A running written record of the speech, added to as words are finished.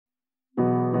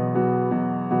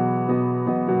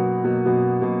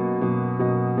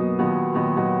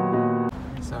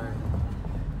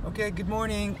Good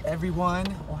morning, everyone.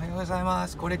 おはようございま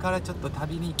す。これからちょっと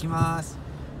旅に行きます。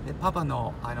で、パパ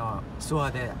のツア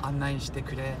ーで案内して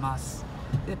くれます。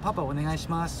で、パパお願いし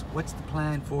ます。What's the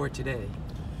plan for today?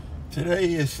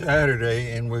 Today is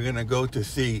Saturday, and we're going to go to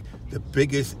see the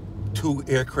biggest two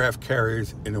aircraft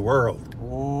carriers in the world.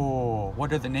 Oh,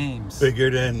 what are the names? Bigger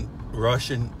than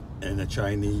Russian and the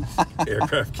Chinese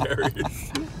aircraft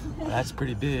carriers. That's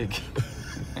pretty big.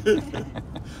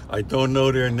 I don't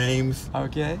know their names.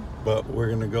 Okay. But we're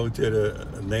going to go to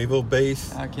the naval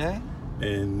base. Okay.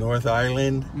 In North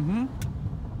Island. Mm-hmm.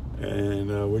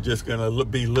 And we're just going to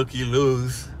be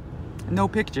looky-loos. No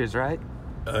pictures, right?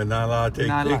 Not allowed to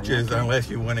take pictures okay. Unless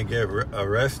you want to get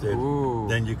arrested. Ooh.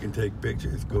 Then you can take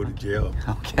pictures, go to jail.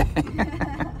 Okay.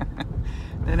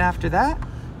 Then after that?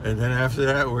 And then after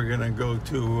that, we're going to go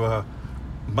to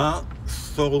Mount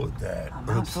Soledad.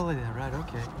 Mount Soledad, right,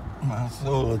 okay. Mount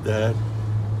Soledad.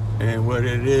 And what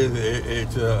it is,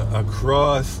 it's a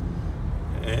cross,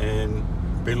 and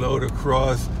below the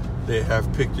cross, they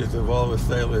have pictures of all the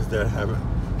sailors that have,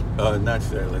 not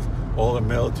sailors, all the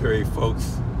military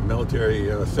folks, military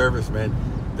servicemen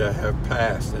that have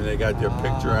passed, and they got their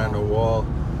picture on the wall,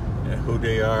 and who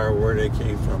they are, where they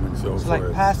came from, and so forth. It's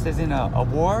like passed as in a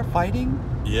war, fighting?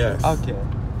 Yes. Okay.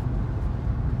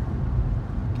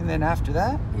 And then after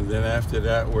that? And then after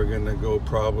that, we're going to go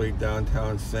probably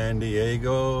downtown San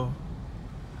Diego,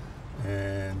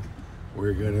 and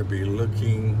we're going to be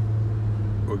looking,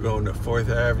 we're going to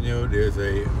 4th Avenue. There's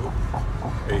a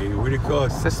what do you call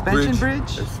it? Suspension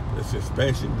bridge? A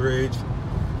suspension bridge.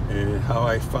 And how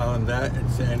I found that in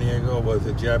San Diego was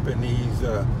a Japanese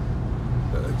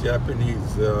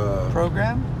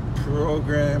program?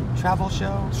 Travel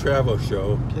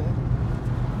show? Okay.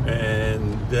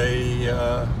 And they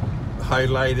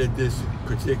highlighted this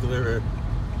particular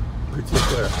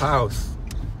house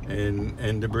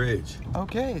and the bridge.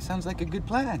 Okay, sounds like a good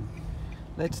plan.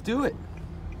 Let's do it.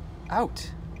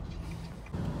 Out.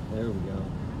 There we go.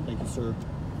 Thank you, sir.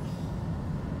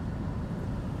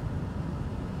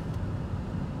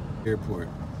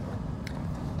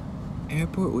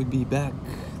 Airport would be back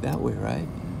that way, right?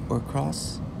 Or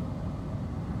across?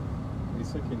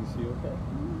 Lisa, can you see okay?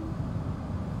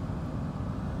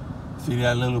 See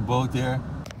that little boat there?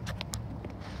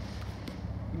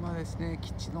 今ですね、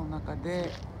基地の中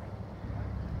で、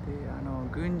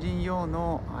軍人用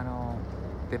の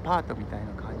デパートみたい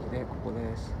な感じでここ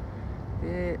です。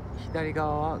で、左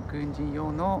側は軍人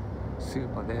用のスー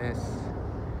パーです。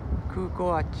空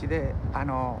港あっちでそう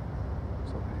ね、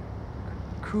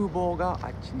空母があ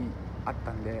っちにあっ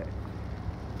たんで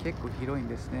結構広いん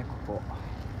ですね、ここ。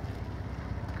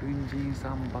軍人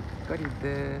さんばっかり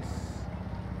です。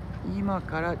今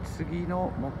から次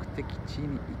の目的地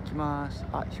に行きます。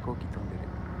あ、飛行機飛んで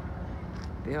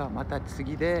る。ではまた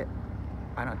次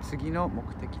の目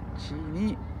的地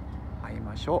に会い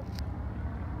ましょ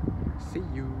う。See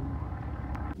you。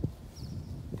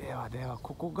では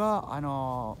ここが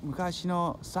昔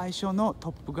の最初のト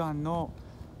ップガンの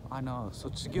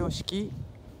卒業式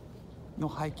の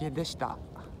背景でした。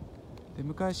で、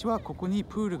昔はここに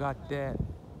プールがあって、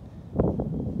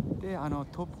で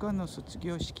トップガンの卒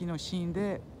業式のシーン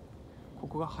でこ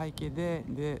こが背景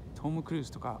でトム・クルー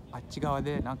ズとかあっち側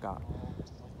でなんか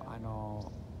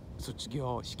卒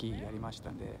業式やりました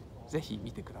んで、ぜひ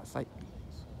見てください。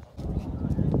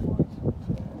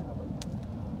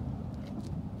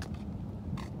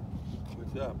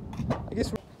What's up? I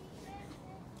guess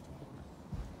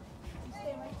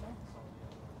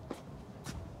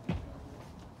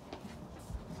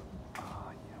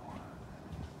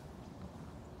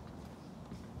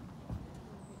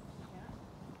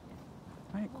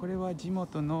これは地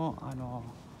元の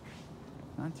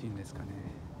なんていうんですかね、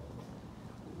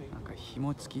なんか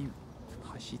紐付き橋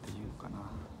というかな、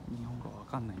日本語わ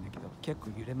かんないんだけど結構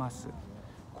揺れます。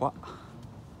怖っ。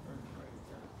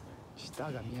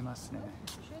下が見えますね。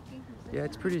Yeah,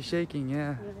 it's pretty shaking,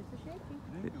 yeah.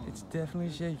 It's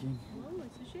definitely shaking.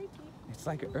 It's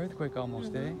like an earthquake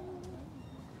almost, eh?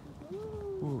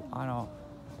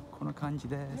 この感じ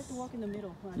です。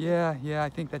Yeah, I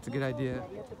think that's a good idea.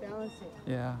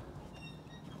 Yeah.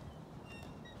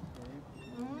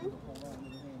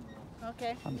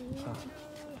 Okay.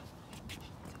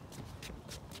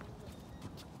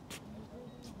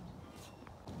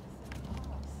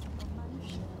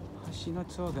 橋の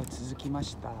ツアーが続きま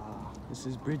した。This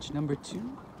is bridge number 2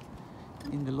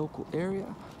 in the local area.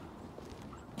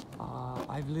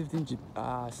 I've lived in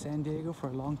San Diego for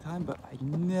a long time, but I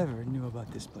never knew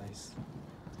about this place.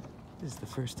 This is the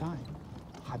first time.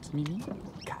 初耳?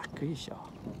 かっこいいでしょ.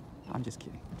 I'm just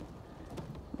kidding.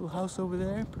 Little house over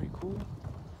there, pretty cool.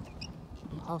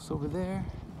 Little house over there.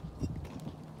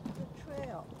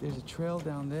 There's a trail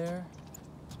down there.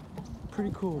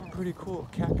 Pretty cool, pretty cool.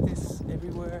 Cactus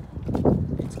everywhere.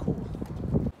 It's cool.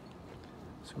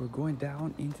 So we're going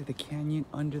down into the canyon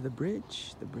under the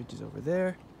bridge. The bridge is over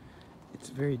there. It's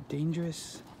very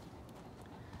dangerous.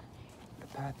 The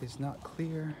path is not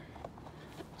clear.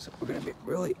 So we're gonna be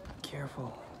really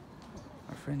careful.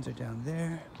 Our friends are down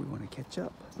there. We want to catch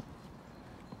up.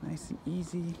 Nice and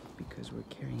easy because we're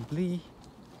carrying Lee.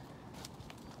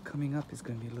 Coming up is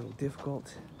gonna be a little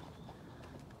difficult.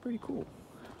 Pretty cool.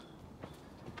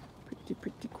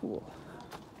 Pretty cool.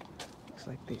 Looks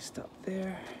like they stopped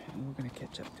there and we're gonna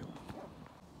catch up to them.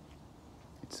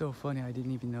 It's so funny, I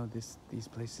didn't even know these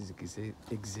places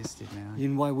existed, man.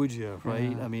 And why would you,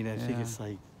 right? Yeah, I mean, I think yeah. it's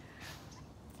like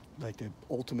the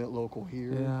ultimate local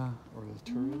here, Yeah. or the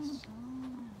tourists.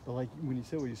 But like when you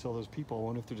said when you saw those people, I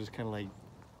wonder if they're just kind of like.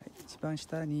 一番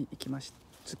下に着き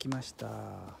ました。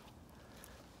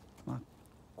まあ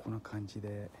こんな感じ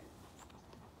で、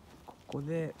ここ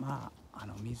でまあ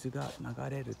水が流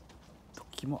れる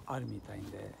時もあるみたいん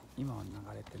で、今は流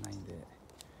れてないんで、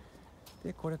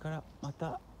でこれからま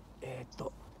た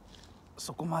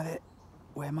そこまで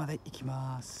上まで行き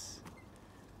ます。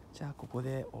じゃあここ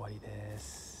で終わりで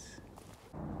す。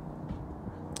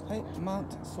はい、マウン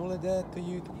トソレデと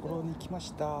いうところに来ま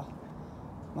した。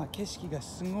まあ景色が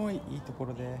すごいいいとこ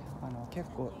ろで、結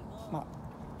構まあ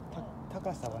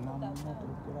高さは何メートル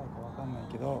くらいかわかんない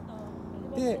けど、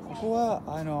でここは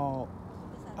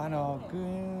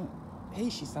軍兵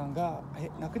士さんが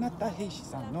亡くなった兵士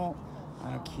さんの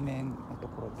記念のと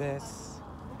ころです。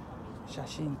写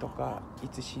真とかい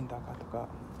つ死んだかとか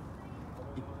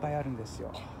いっぱいあるんですよ。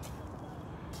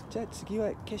じゃあ次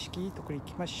は景色いいところ行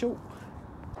きましょう。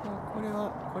これ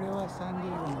はサンディエ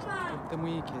ゴのとっても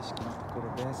いい景色のとこ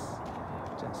ろです。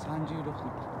じゃあ30度、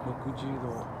60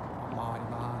度回り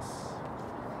ます。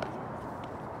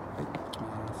はい、行きま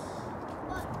す。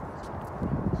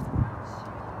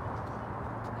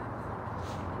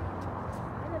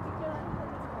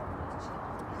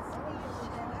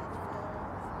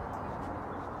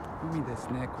海で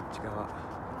すね、こっち側。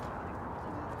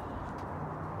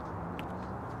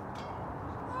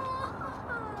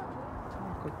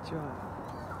こっちは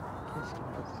景色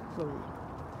がすごい。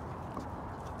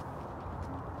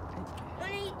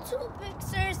Only 2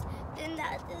 pictures, then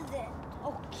that is it.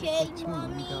 Okay, こっちも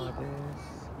海 mommy. 側で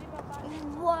す。 1 ち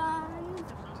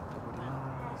ょっと降り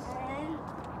ます。 and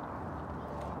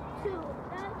 2.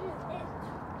 That is it.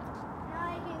 Now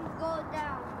I can go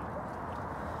down.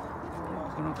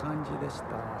 この感じでした。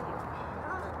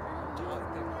 Do you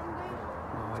remember?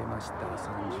 回りました。30、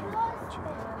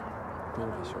60。どう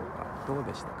でしょうか。どう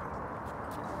でしたか。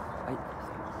はい。